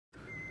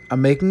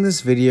I'm making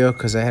this video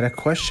because I had a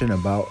question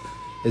about,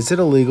 is it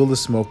illegal to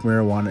smoke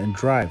marijuana and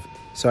drive?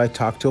 So I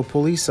talked to a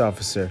police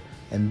officer,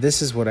 and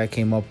this is what I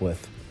came up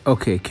with.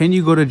 Okay, can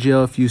you go to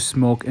jail if you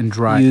smoke and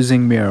drive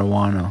Using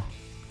marijuana.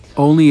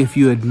 only if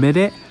you admit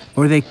it,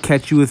 or they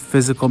catch you with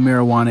physical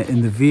marijuana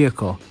in the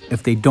vehicle?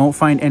 If they don't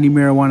find any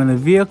marijuana in the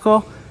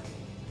vehicle,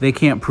 they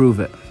can't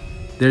prove it.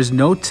 There's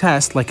no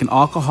test like an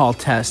alcohol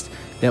test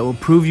that will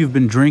prove you've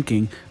been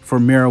drinking for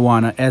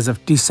marijuana as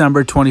of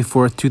December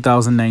 24th,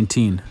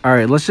 2019. All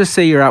right, let's just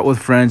say you're out with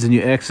friends and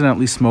you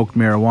accidentally smoked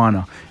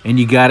marijuana and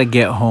you gotta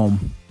get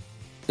home.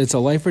 It's a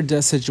life or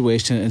death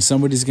situation and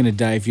somebody's gonna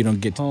die if you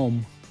don't get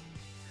home.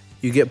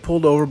 You get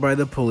pulled over by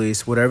the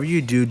police. Whatever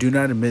you do, do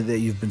not admit that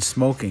you've been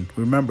smoking.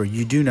 Remember,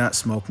 you do not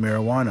smoke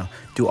marijuana.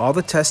 Do all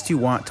the tests you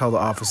want, tell the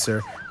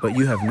officer, but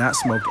you have not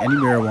smoked any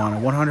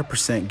marijuana,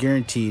 100%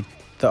 guaranteed.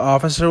 The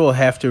officer will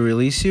have to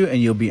release you and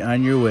you'll be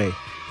on your way.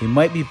 He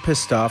might be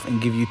pissed off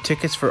and give you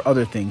tickets for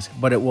other things,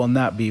 but it will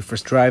not be for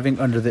driving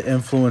under the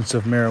influence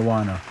of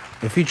marijuana.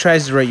 If he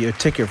tries to write you a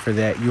ticket for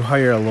that, you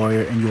hire a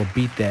lawyer and you will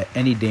beat that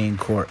any day in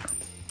court.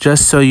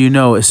 Just so you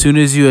know, as soon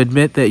as you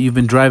admit that you've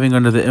been driving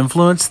under the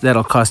influence,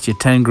 that'll cost you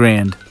 10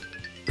 grand.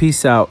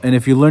 Peace out. And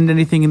if you learned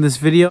anything in this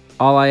video,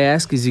 all I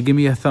ask is you give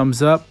me a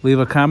thumbs up, leave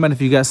a comment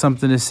if you got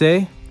something to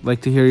say. I'd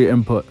like to hear your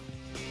input.